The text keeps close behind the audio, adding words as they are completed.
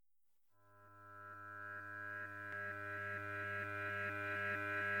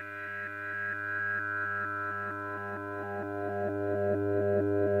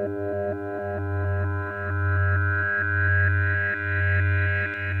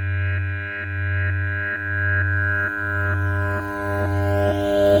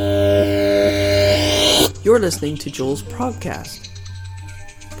You're listening to Joel's Progcast.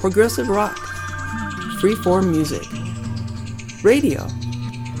 Progressive rock, freeform music, radio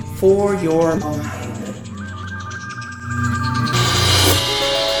for your mind.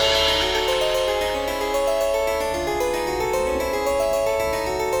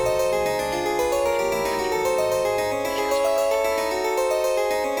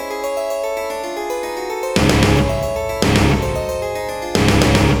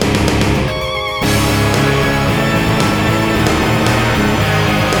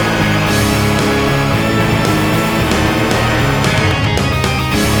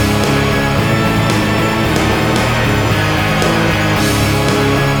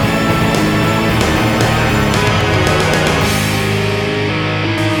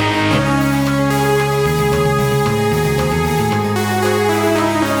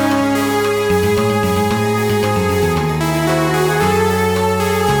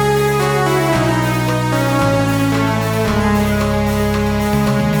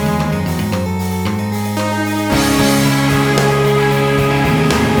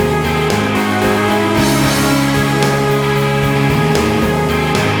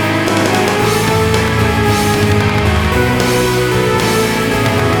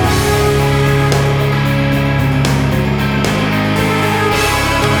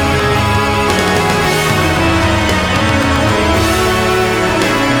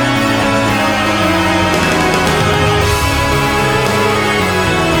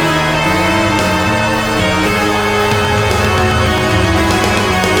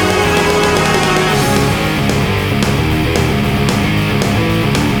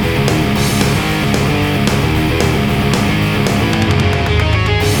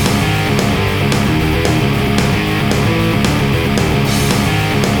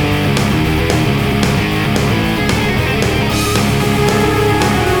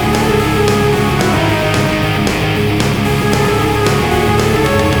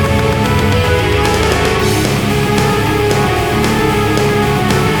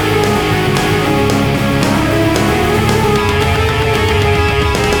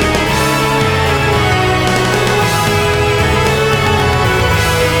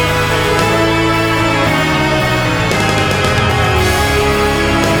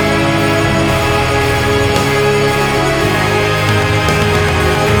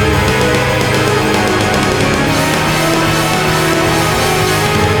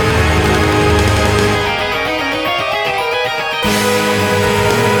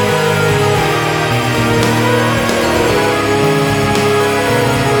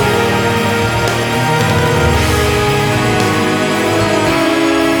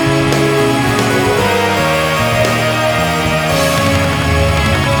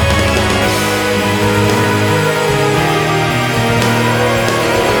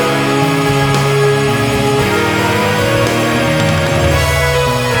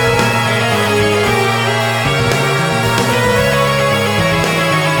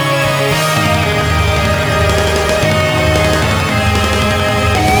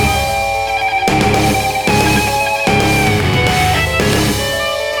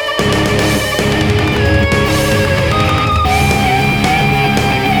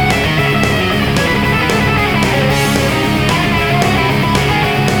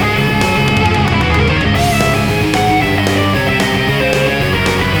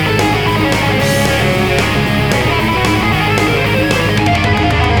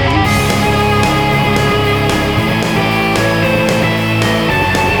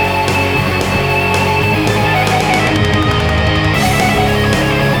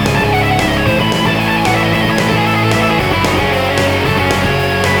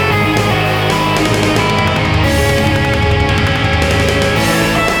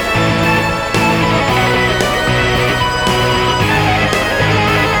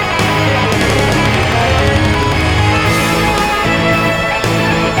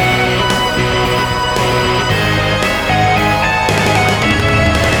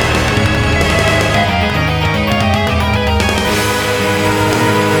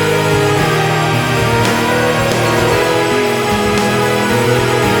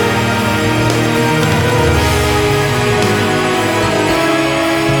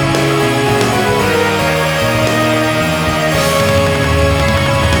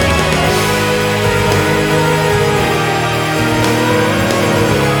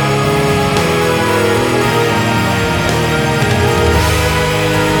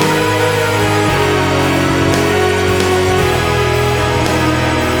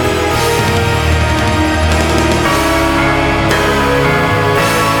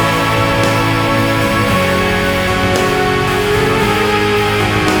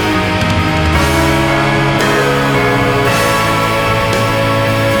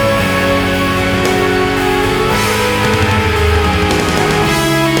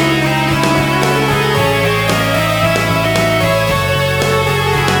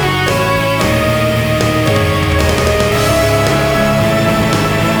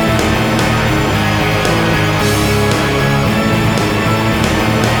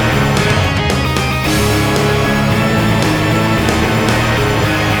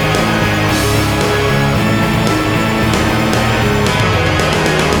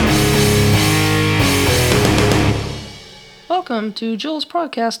 to Jules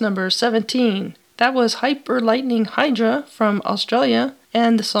Podcast number 17. That was Hyper Lightning Hydra from Australia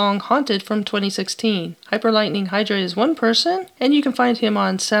and the song Haunted from 2016. Hyper Lightning Hydra is one person, and you can find him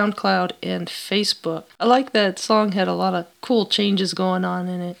on SoundCloud and Facebook. I like that song, had a lot of cool changes going on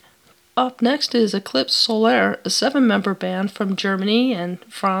in it. Up next is Eclipse Solaire, a 7-member band from Germany and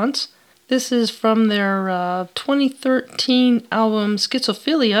France. This is from their 2013 album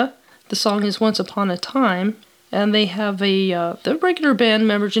Schizophilia. The song is Once Upon a Time, and they have the regular band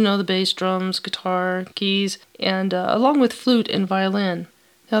members, the bass, drums, guitar, keys, and along with flute and violin.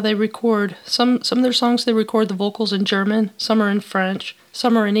 Now they record, some of their songs they record the vocals in German, some are in French,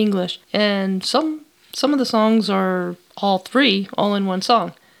 some are in English, and some of the songs are all three, all in one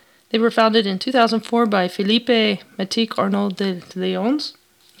song. They were founded in 2004 by Philippe Matic Arnaud de Leons,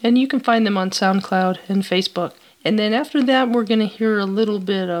 and you can find them on SoundCloud and Facebook. And then after that, we're going to hear a little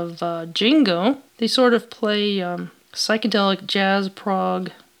bit of Jingo. They sort of play psychedelic jazz,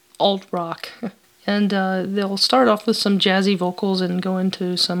 prog, alt rock. And they'll start off with some jazzy vocals and go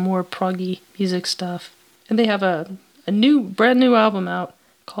into some more proggy music stuff. And they have a brand new album out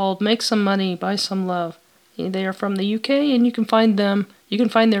called Make Some Money, Buy Some Love. They are from the UK, and you can find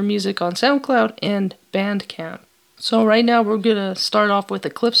their music on SoundCloud and Bandcamp. So right now we're going to start off with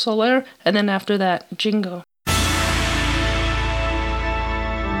Eclipse Solaire, and then after that, Jingo.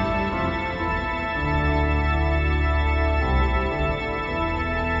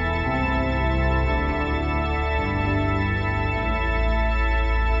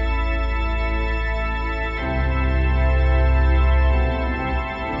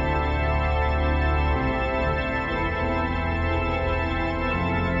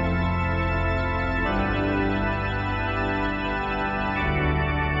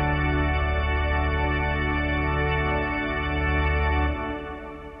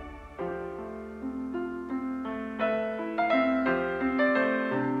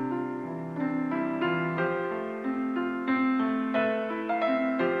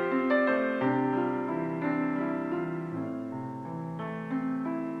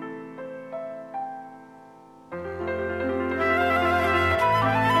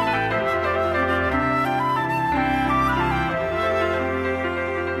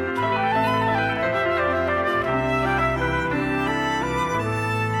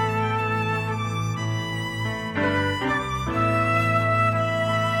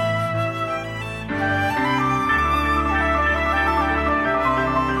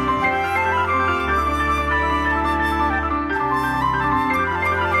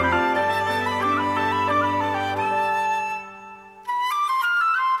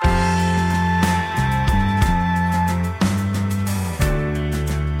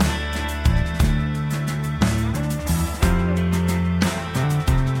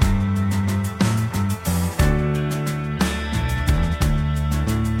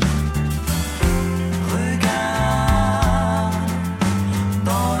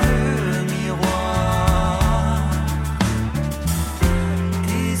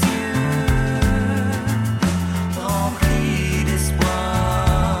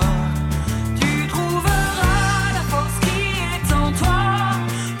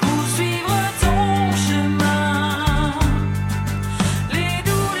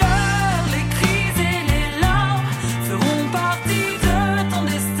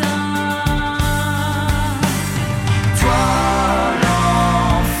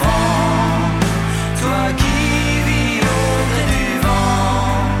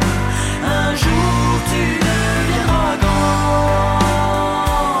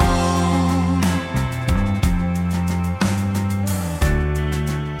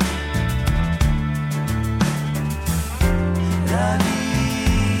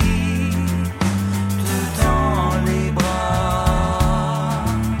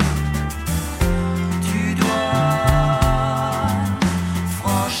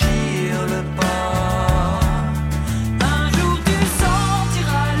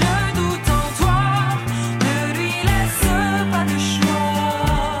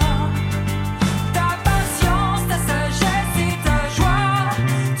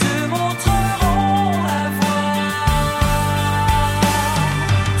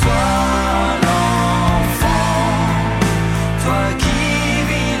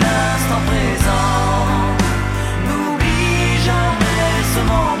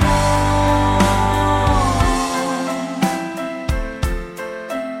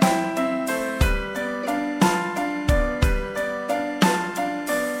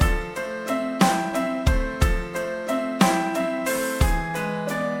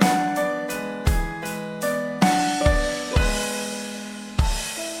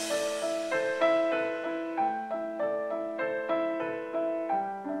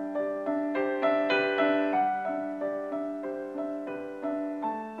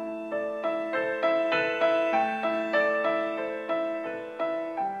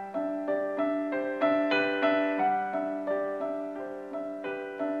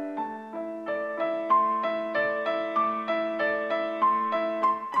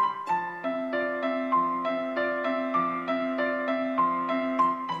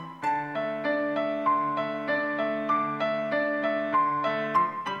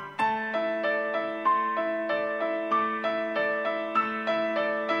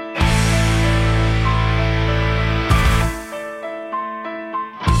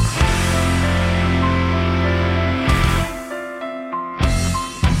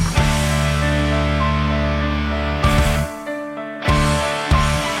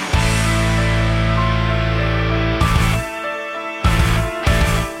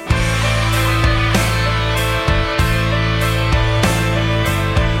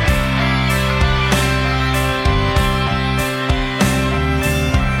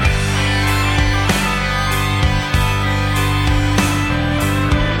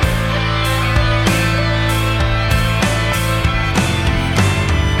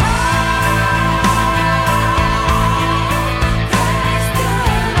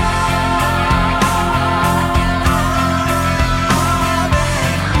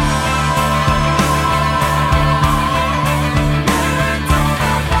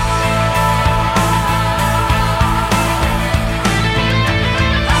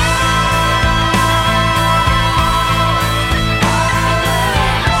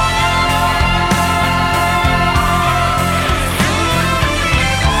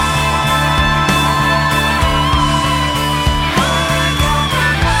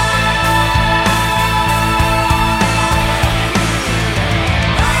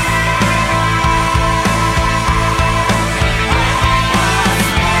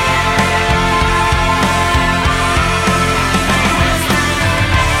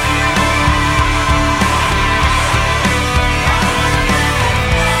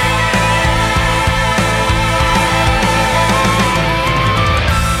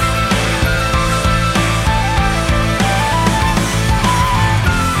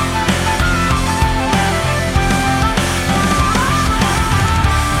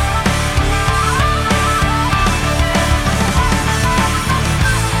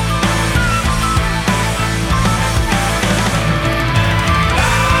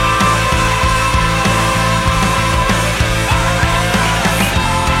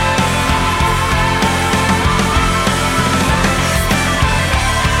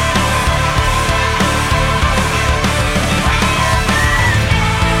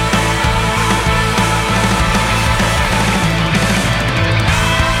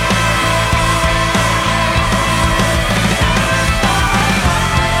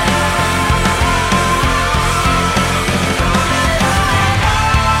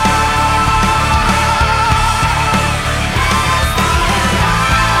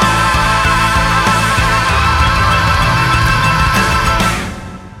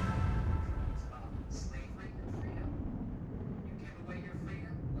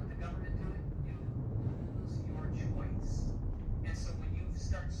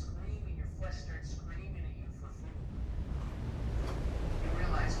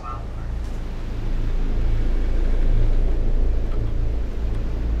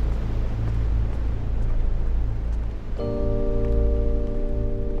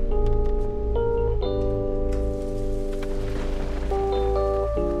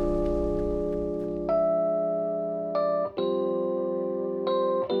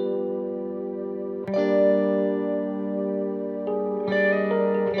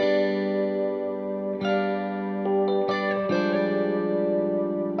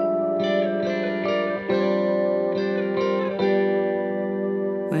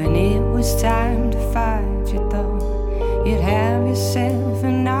 time to fight, you thought you'd have yourself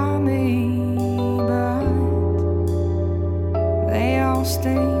an army, but they all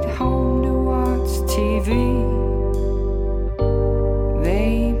stayed home to watch TV.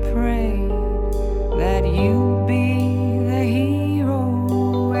 They prayed that you'd be the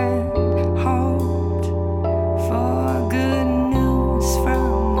hero and hoped for good news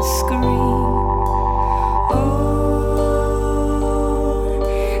from the screen. Oh,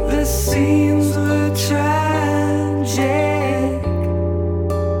 the scenes were tragic.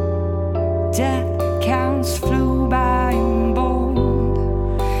 Death counts flew by in bold,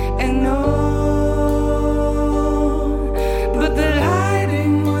 and but the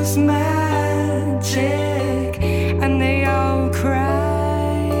lighting was magic, and they all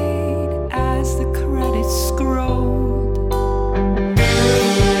cried as the credits scrolled.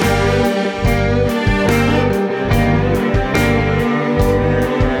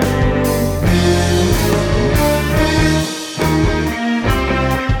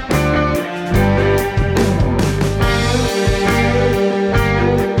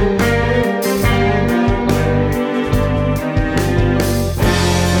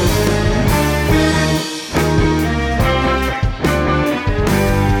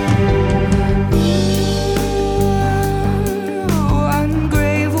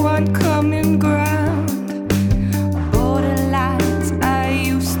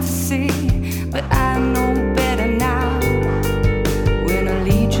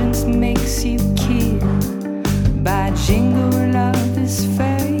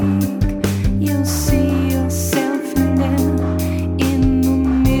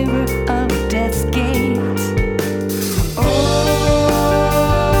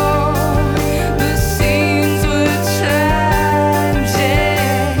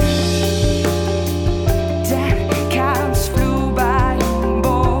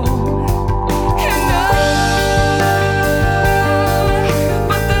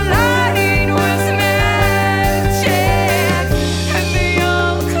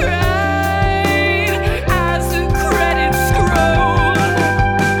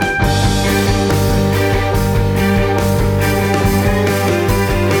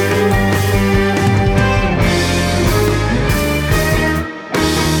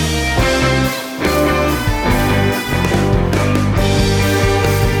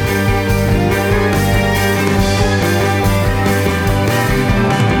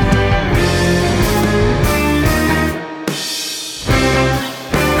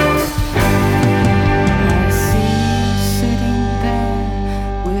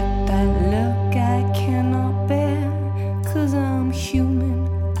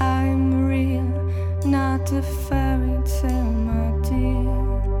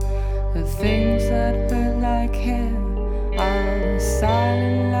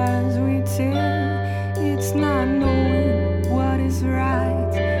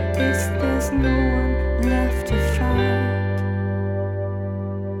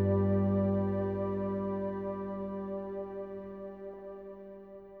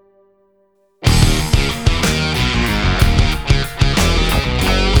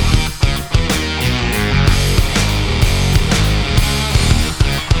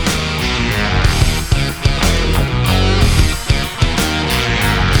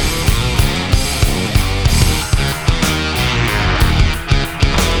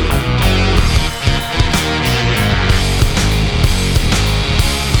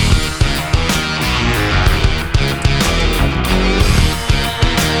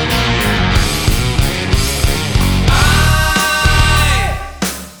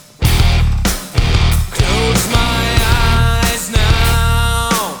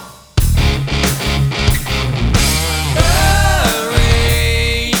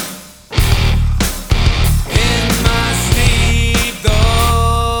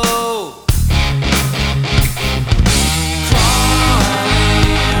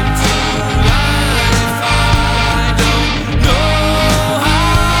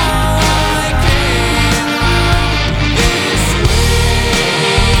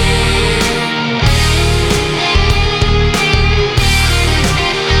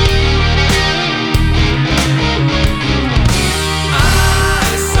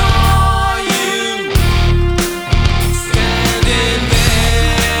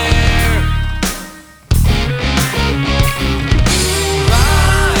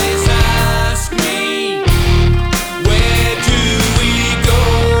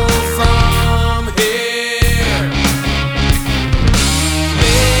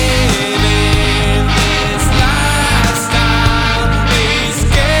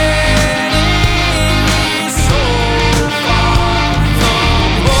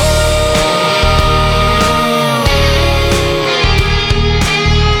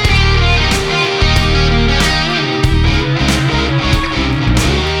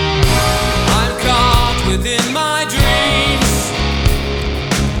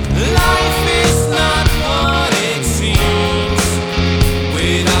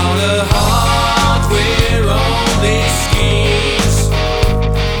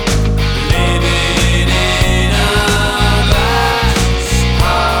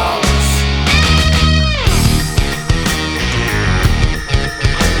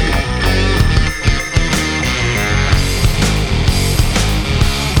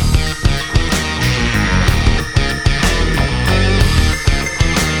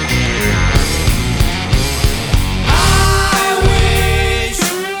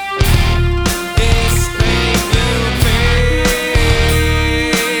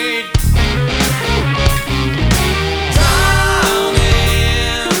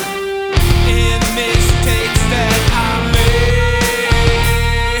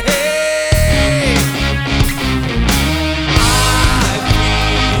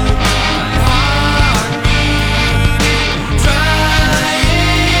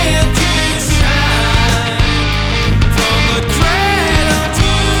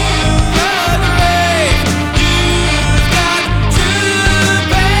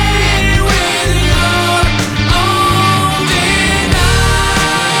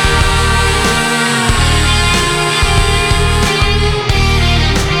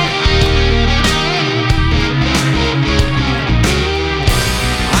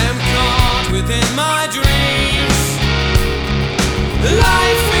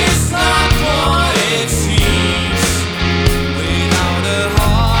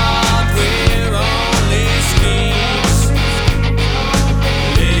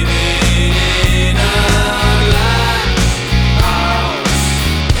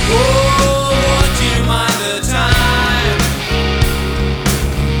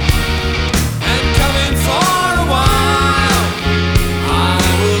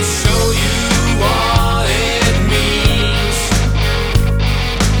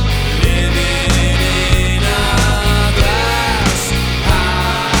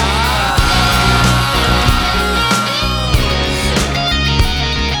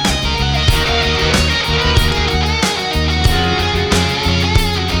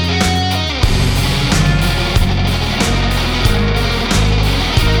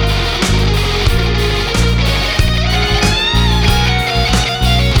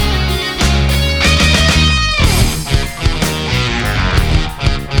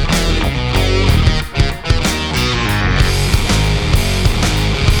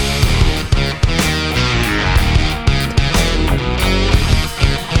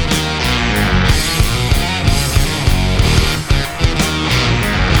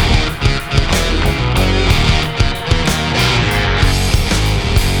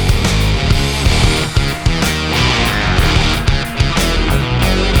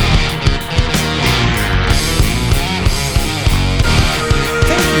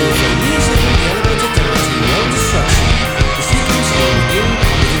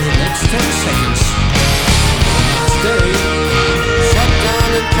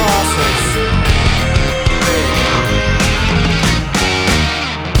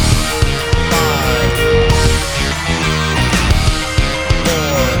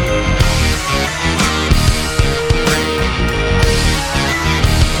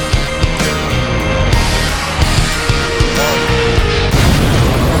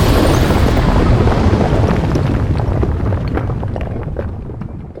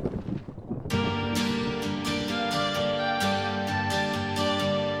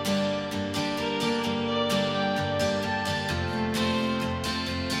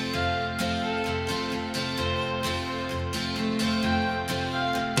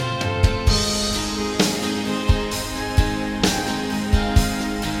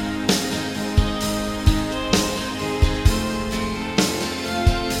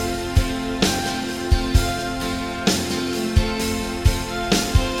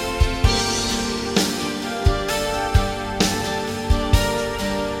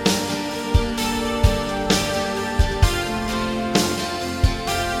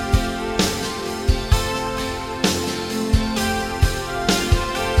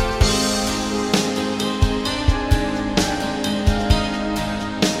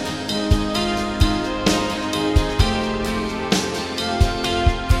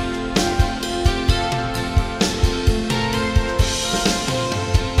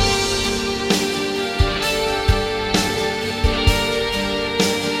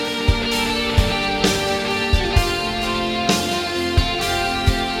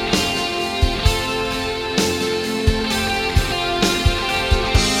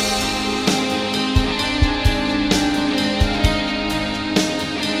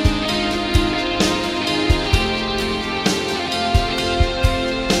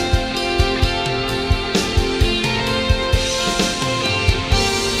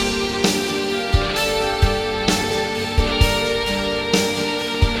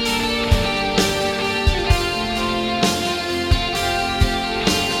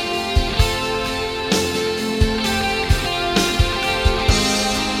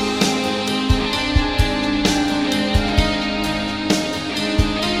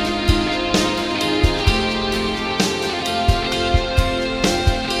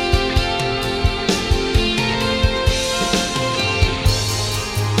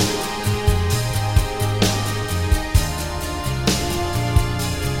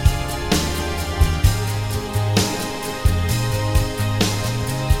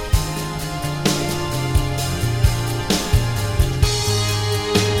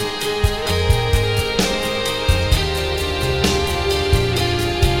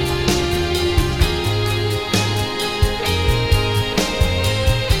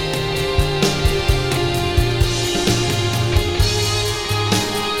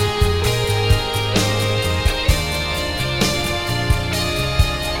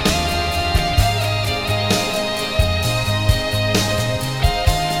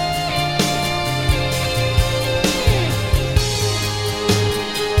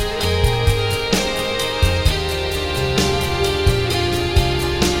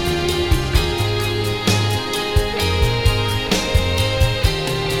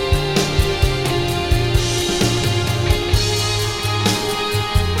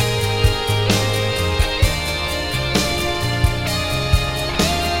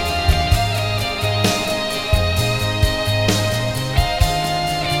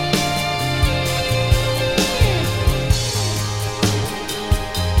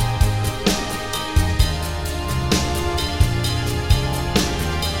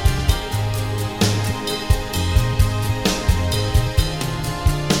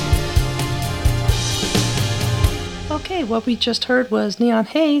 what we just heard was Neon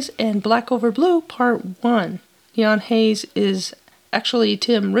Haze and Black Over Blue Part 1. Neon Haze is actually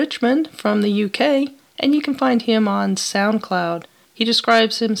Tim Richmond from the UK, and you can find him on SoundCloud. He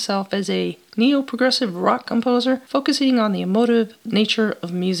describes himself as a neo-progressive rock composer focusing on the emotive nature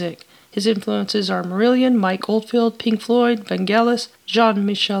of music. His influences are Marillion, Mike Oldfield, Pink Floyd, Vangelis,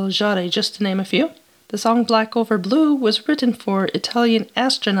 Jean-Michel Jarre, just to name a few. The song Black Over Blue was written for Italian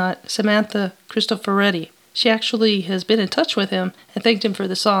astronaut Samantha Cristoforetti. She actually has been in touch with him and thanked him for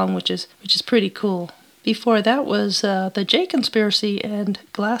the song, which is pretty cool. Before that was The J Conspiracy and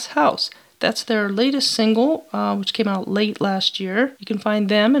Glass House. That's their latest single, which came out late last year. You can find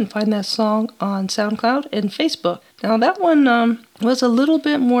them and find that song on SoundCloud and Facebook. Now that one was a little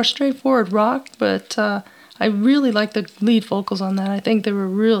bit more straightforward rock, but I really like the lead vocals on that. I think they were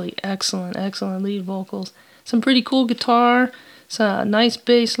really excellent lead vocals. Some pretty cool guitar, some nice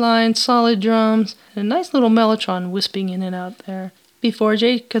bass line, solid drums, and a nice little mellotron wisping in and out there. Before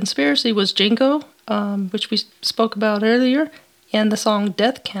J Conspiracy was Jinko, which we spoke about earlier, and the song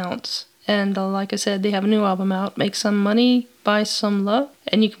Death Counts. And like I said, they have a new album out, Make Some Money, Buy Some Love,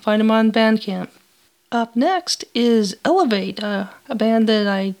 and you can find them on Bandcamp. Up next is Elevate, a band that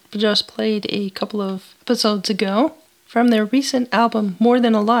I just played a couple of episodes ago. From their recent album, More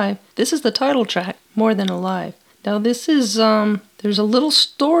Than Alive, this is the title track, More Than Alive. Now this is, there's a little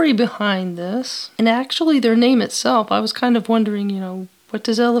story behind this, and actually their name itself, I was kind of wondering, what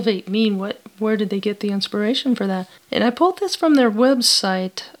does Elevate mean? Where did they get the inspiration for that? And I pulled this from their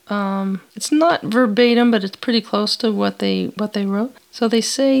website. It's not verbatim, but it's pretty close to what they wrote. So they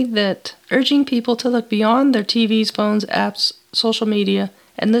say that urging people to look beyond their TVs, phones, apps, social media,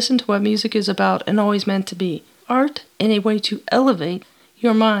 and listen to what music is about and always meant to be. Art in a way to elevate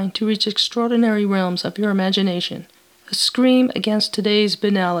your mind to reach extraordinary realms of your imagination. A scream against today's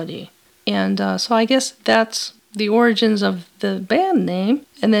banality. And so I guess that's the origins of the band name.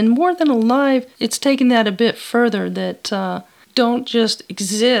 And then More Than Alive, it's taken that a bit further, that don't just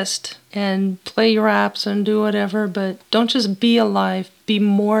exist and play your apps and do whatever, but don't just be alive, be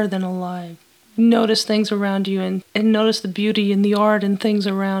more than alive. Notice things around you and notice the beauty in the art and things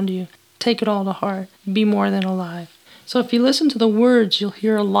around you. Take it all to heart. Be more than alive. So if you listen to the words, you'll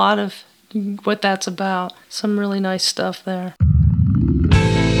hear a lot of what that's about. Some really nice stuff there.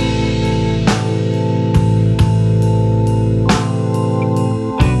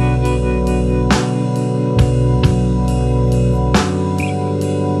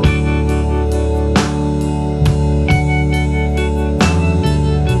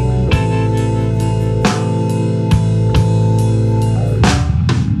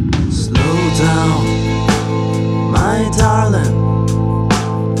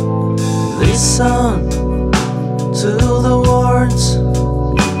 Listen to the words.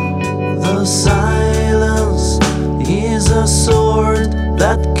 The silence is a sword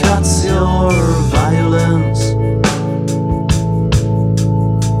that cuts your violence.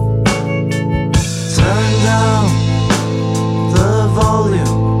 Turn down the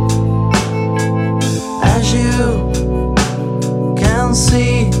volume as you can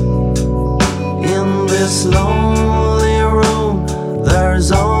see in this lonely room.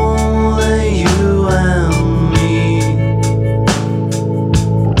 There's only you and me.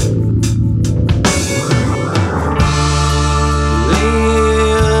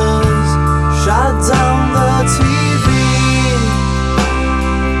 Please shut down the TV.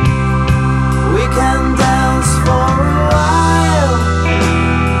 We can dance for a while,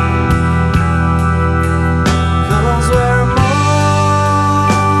 'cause we're more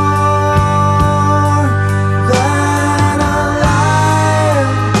than alive.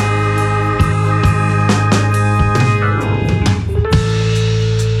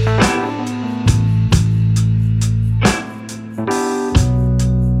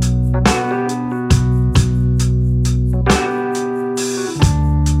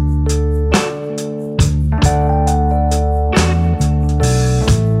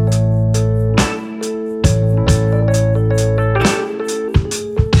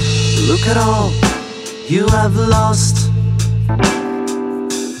 Look at all you have lost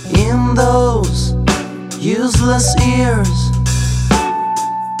in those useless years.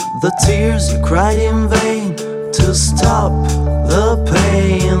 The tears you cried in vain to stop the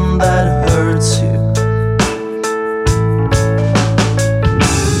pain that hurts you.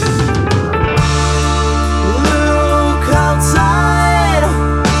 Look outside.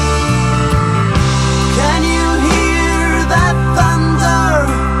 Can you hear that thunder?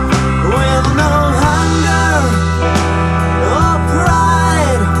 With no hunger or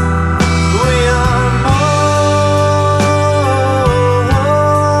pride, we are more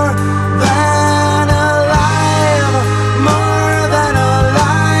than alive, more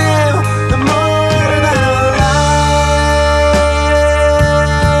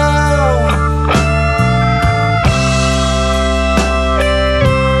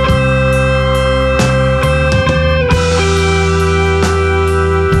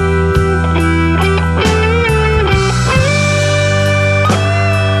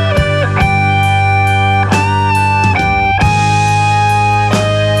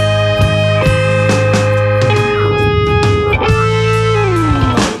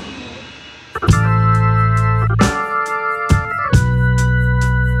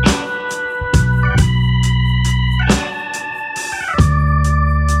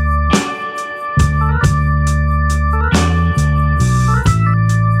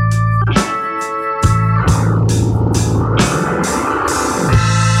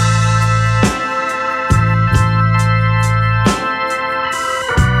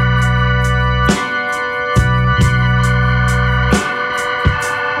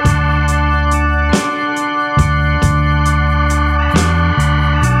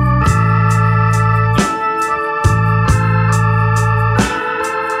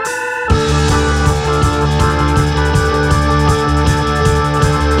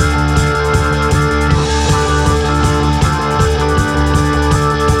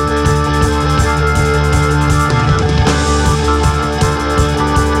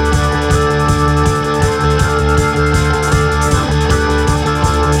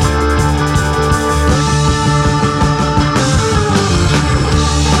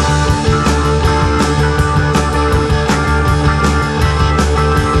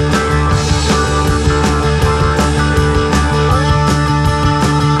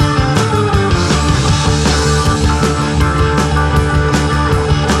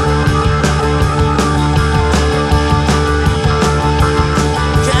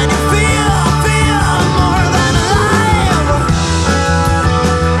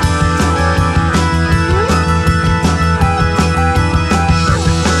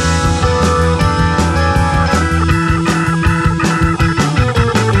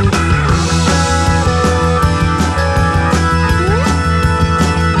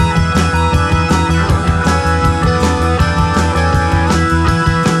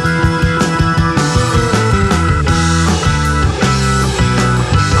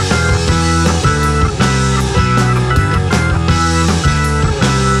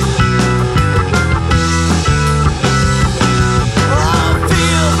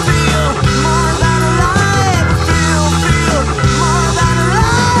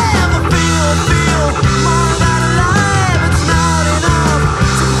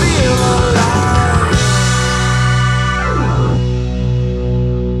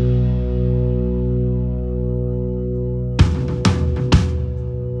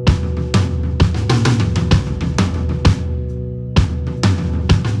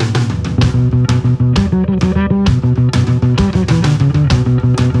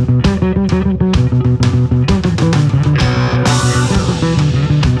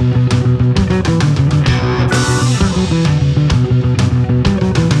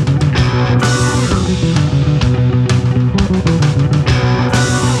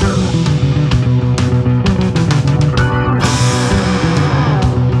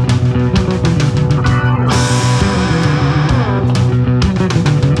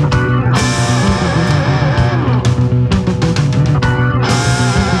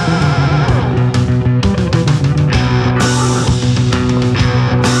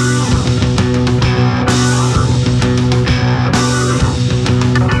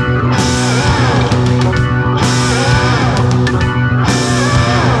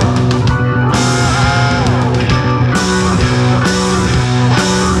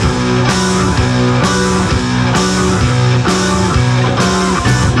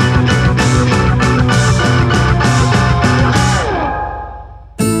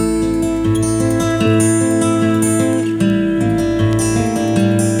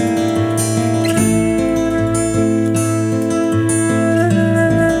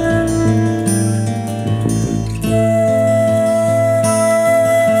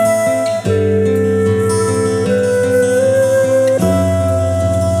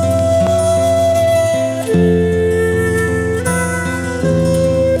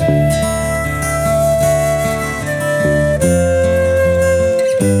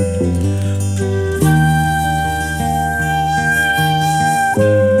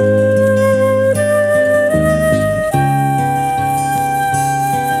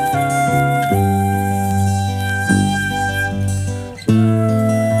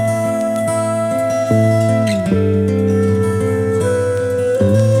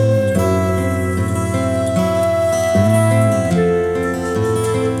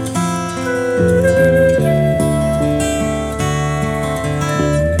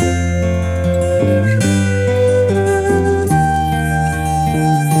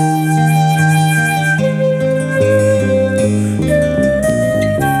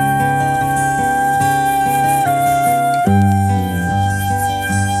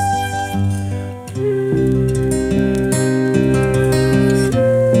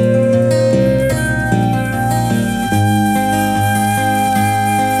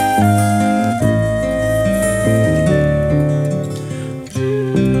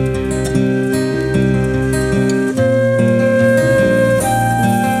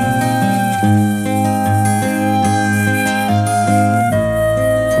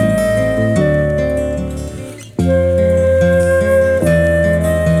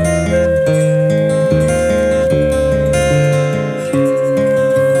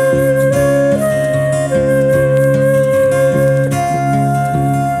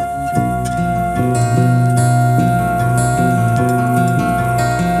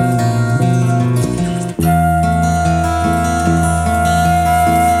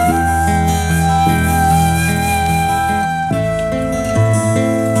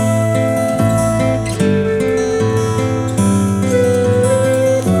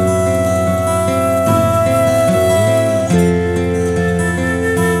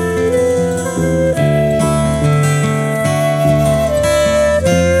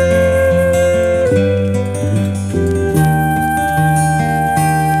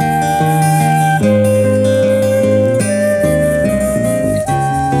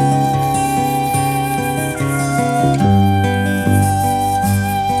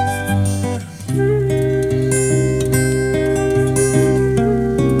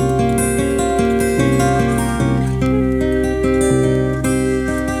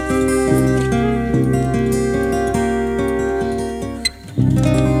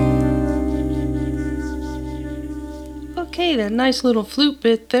nice little flute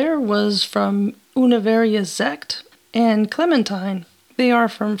bit there was from Univeria Zect and Clementine. They are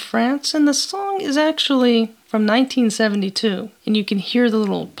from France, and the song is actually from 1972, and you can hear the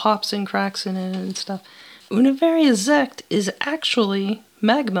little pops and cracks in it and stuff. Univeria Zect is actually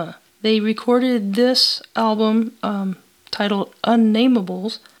Magma. They recorded this album titled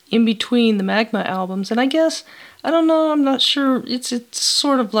Unnamables in between the Magma albums, and I guess, I don't know, I'm not sure, it's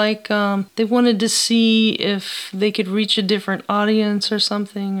sort of like they wanted to see if they could reach a different audience or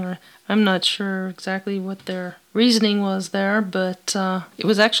something, or I'm not sure exactly what their reasoning was there, but it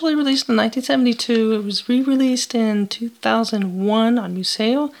was actually released in 1972. It was re-released in 2001 on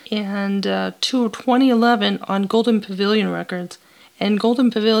Museo and 2011 on Golden Pavilion Records. And Golden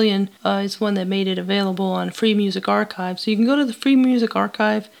Pavilion is one that made it available on Free Music Archive. So you can go to the Free Music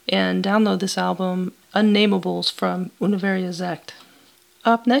Archive and download this album, Unnamables from Univeria Zect.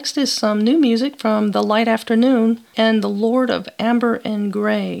 Up next is some new music from The Light Afternoon and The Lord of Amber and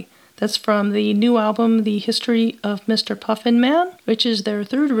Grey. That's from the new album, The History of Mr. Puffin Man, which is their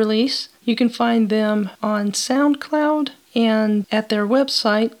third release. You can find them on SoundCloud and at their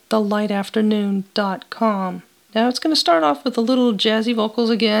website, thelightafternoon.com. Now it's going to start off with a little jazzy vocals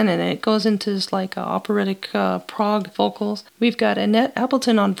again, and it goes into this like operatic prog vocals. We've got Annette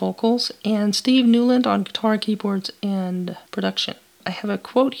Appleton on vocals and Steve Newland on guitar, keyboards, and production. I have a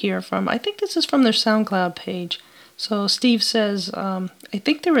quote here from, I think this is from their SoundCloud page. So Steve says, I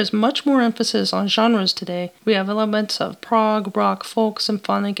think there is much more emphasis on genres today. We have elements of prog, rock, folk,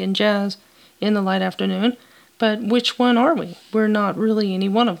 symphonic, and jazz in The Light Afternoon, but which one are we? We're not really any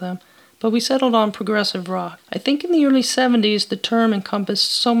one of them. But we settled on progressive rock. I think in the early 70s, the term encompassed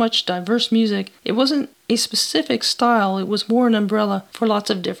so much diverse music. It wasn't a specific style, it was more an umbrella for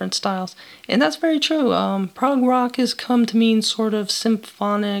lots of different styles. And that's very true. Prog rock has come to mean sort of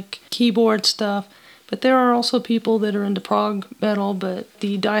symphonic keyboard stuff, but there are also people that are into prog metal, but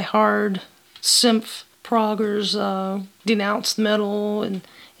the die-hard symph proggers denounce metal, and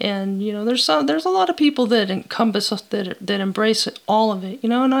you know, there's a lot of people that encompass that embrace all of it, you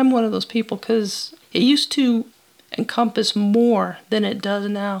know, and I'm one of those people because it used to encompass more than it does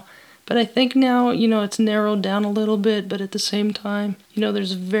now. But I think now, you know, it's narrowed down a little bit, but at the same time, you know,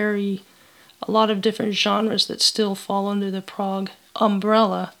 there's a lot of different genres that still fall under the prog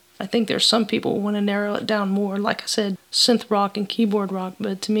umbrella. I think there's some people who want to narrow it down more, like I said, synth rock and keyboard rock,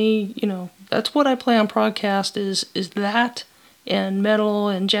 but to me, you know, that's what I play on Progcast is that, and metal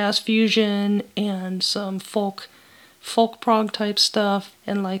and jazz fusion and some folk prog type stuff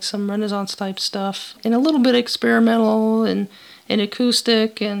and like some Renaissance type stuff and a little bit experimental and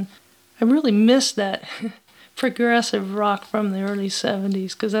acoustic, and I really miss that progressive rock from the early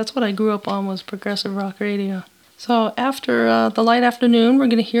 70s because that's what I grew up on, was progressive rock radio. So after The Light Afternoon, we're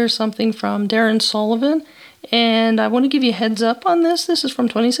going to hear something from Darren Sullivan, and I want to give you a heads up on this. This is from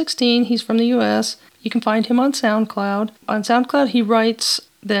 2016. He's from the U.S. You can find him on SoundCloud. On SoundCloud, he writes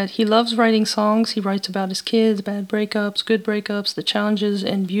that he loves writing songs. He writes about his kids, bad breakups, good breakups, the challenges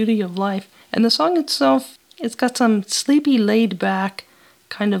and beauty of life. And the song itself, it's got some sleepy, laid-back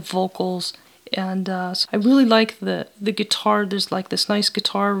kind of vocals. And so I really like the guitar. There's like this nice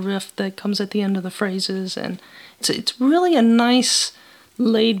guitar riff that comes at the end of the phrases. And it's really a nice,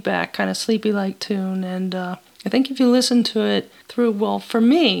 laid-back, kind of sleepy-like tune. And I think if you listen to it through, well, for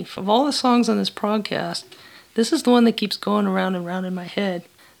me, of all the songs on this podcast, this is the one that keeps going around and around in my head.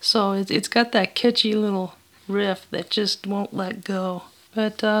 So it's got that catchy little riff that just won't let go.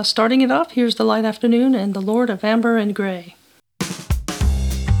 But starting it off, here's The Light Afternoon and The Lord of Amber and Grey.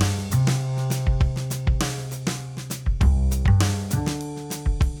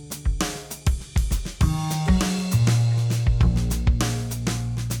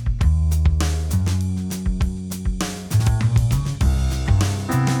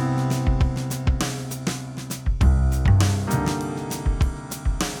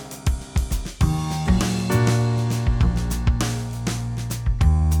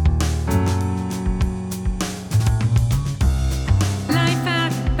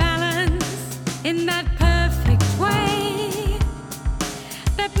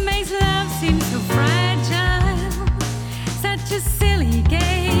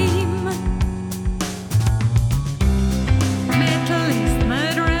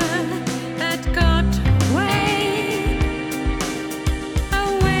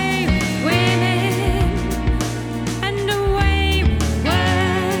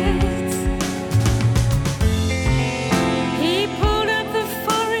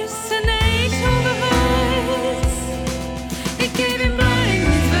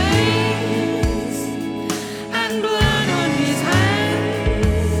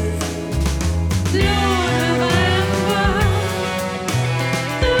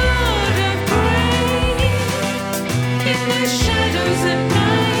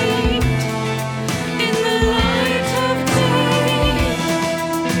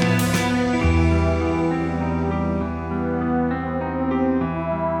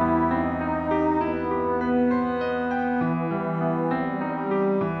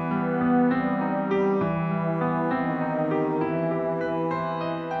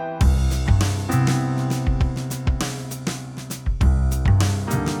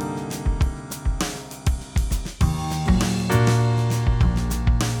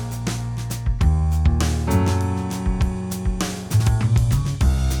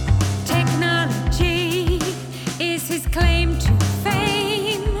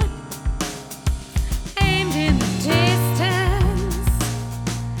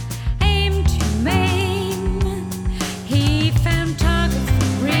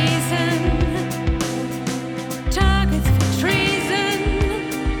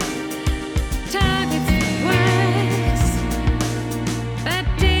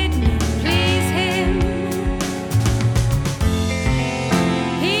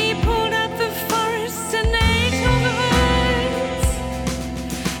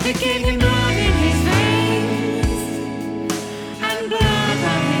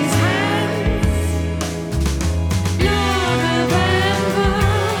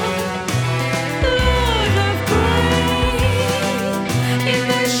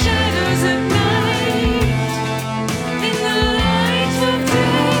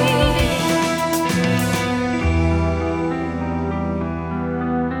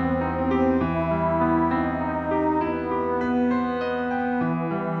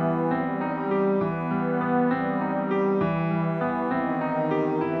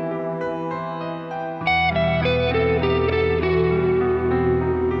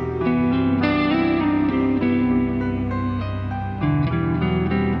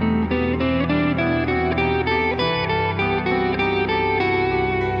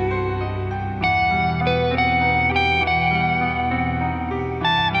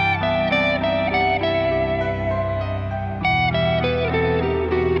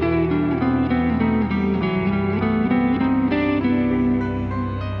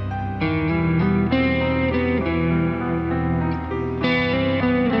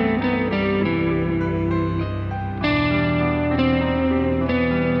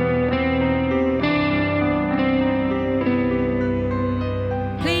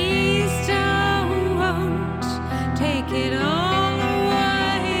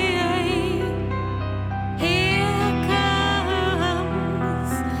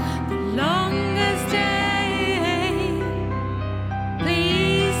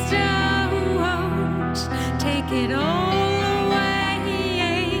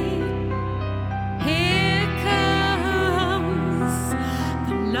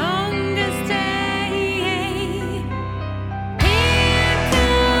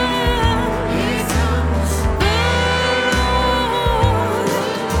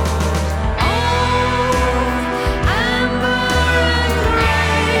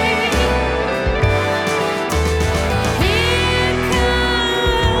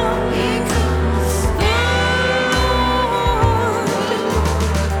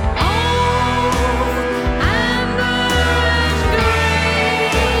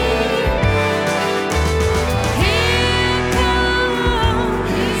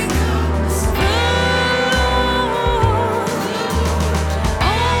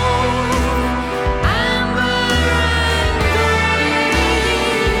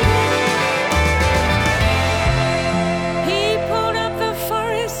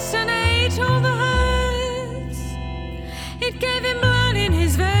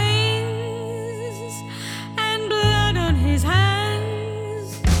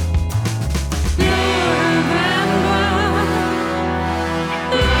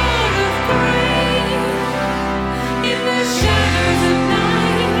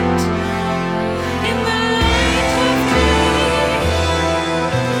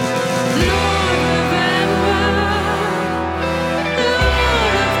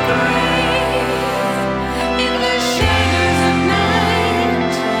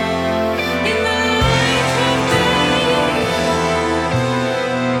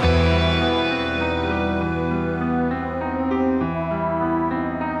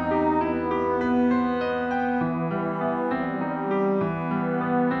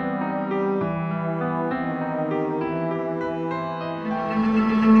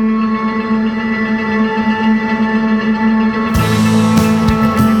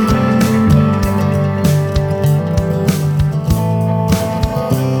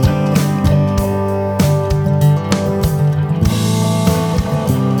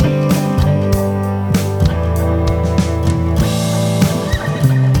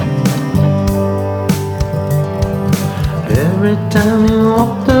 every time you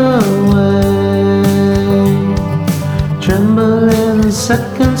walked away, trembling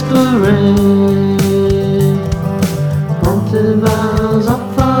seconds parade, haunted by those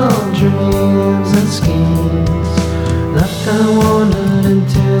awful dreams and schemes, like I wandered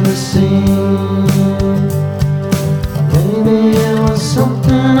into the scene. Maybe it was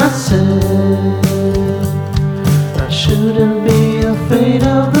something I said, I shouldn't be afraid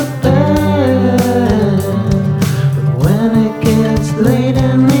of the bad. When it gets late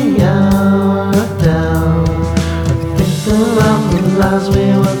in the hour of doubt, I think about the lies we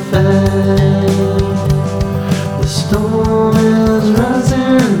were fed. The storm is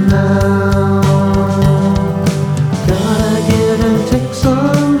rising now, gotta give and take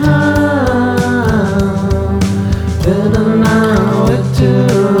somehow. Better not wait too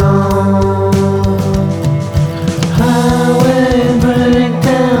long. Highway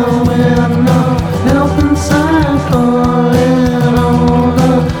breakdown with no help inside, calling all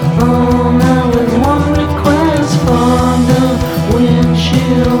the owner with one request for the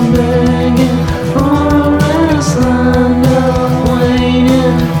windshield still begging for a wrestling up,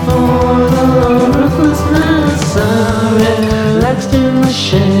 waiting for the ruthlessness. I relaxed in the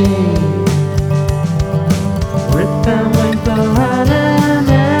shade, rip and wake the light and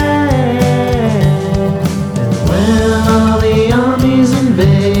air. And when all the armies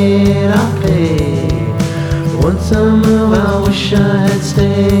invade, I pay. Once I move, I wish I had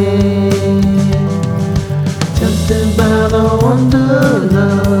stayed. Tempted by the wonder of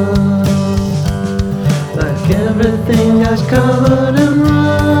love, like everything got covered in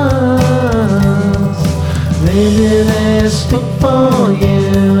rust. Maybe they speak for you,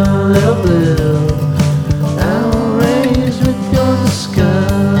 little blue, outraged with your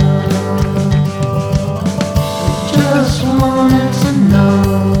disgust. Just wanted to know,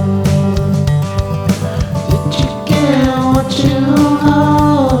 did you get what you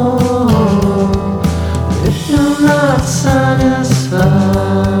hold? If you're not satisfied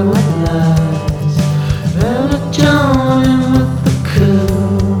with lies, better join in with the coup.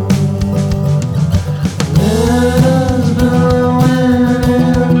 Let us blowing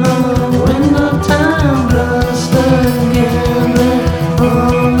in the wind of time, blast again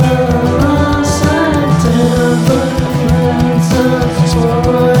on the outside temper. Let's us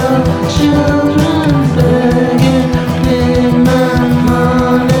spoil children begging big man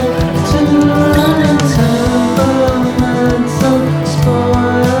money to run in temper. Let's us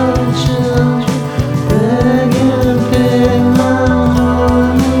spoil children begging big man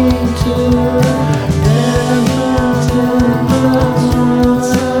money to run temper.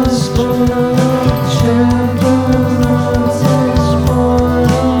 Let's us spoil children. Let's us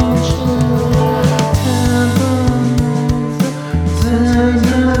spoil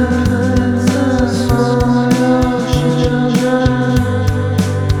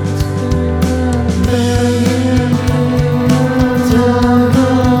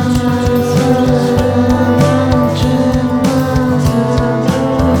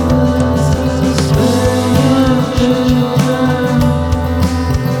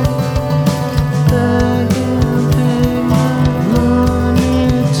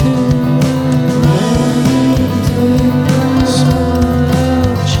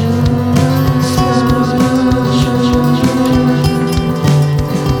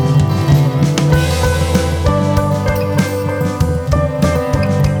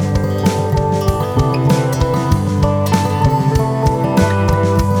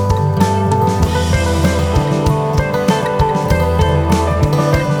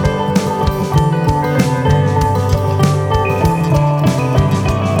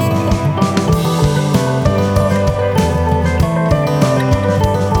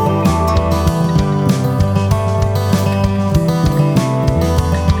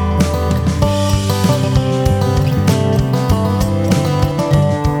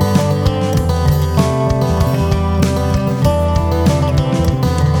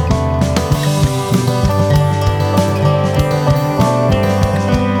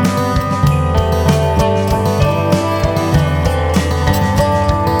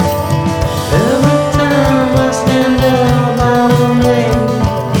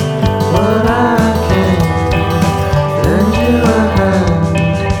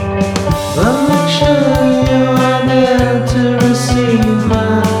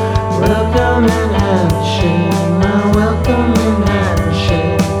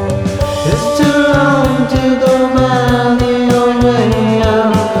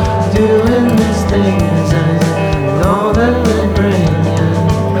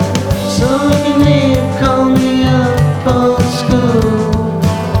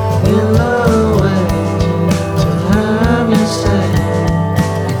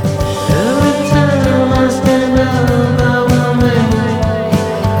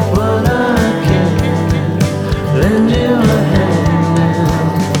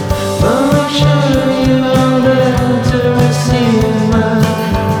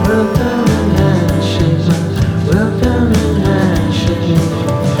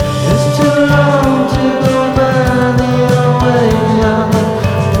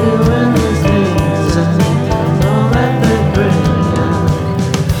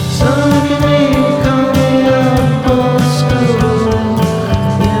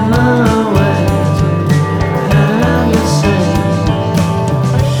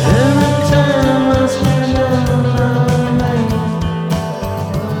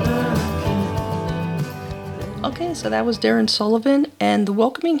So that was Darren Sullivan and The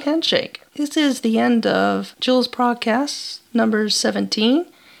Welcoming Handshake. This is the end of Jules Podcast number 17,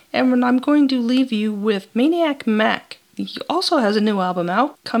 and I'm going to leave you with Maniac Mac He also has a new album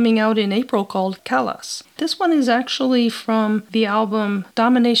out, coming out in April, called Kalas. This one is actually from the album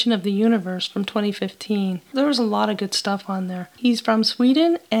Domination of the Universe from 2015. There was a lot of good stuff on there. He's from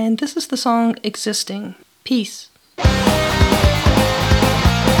Sweden, and this is the song Existing. Peace.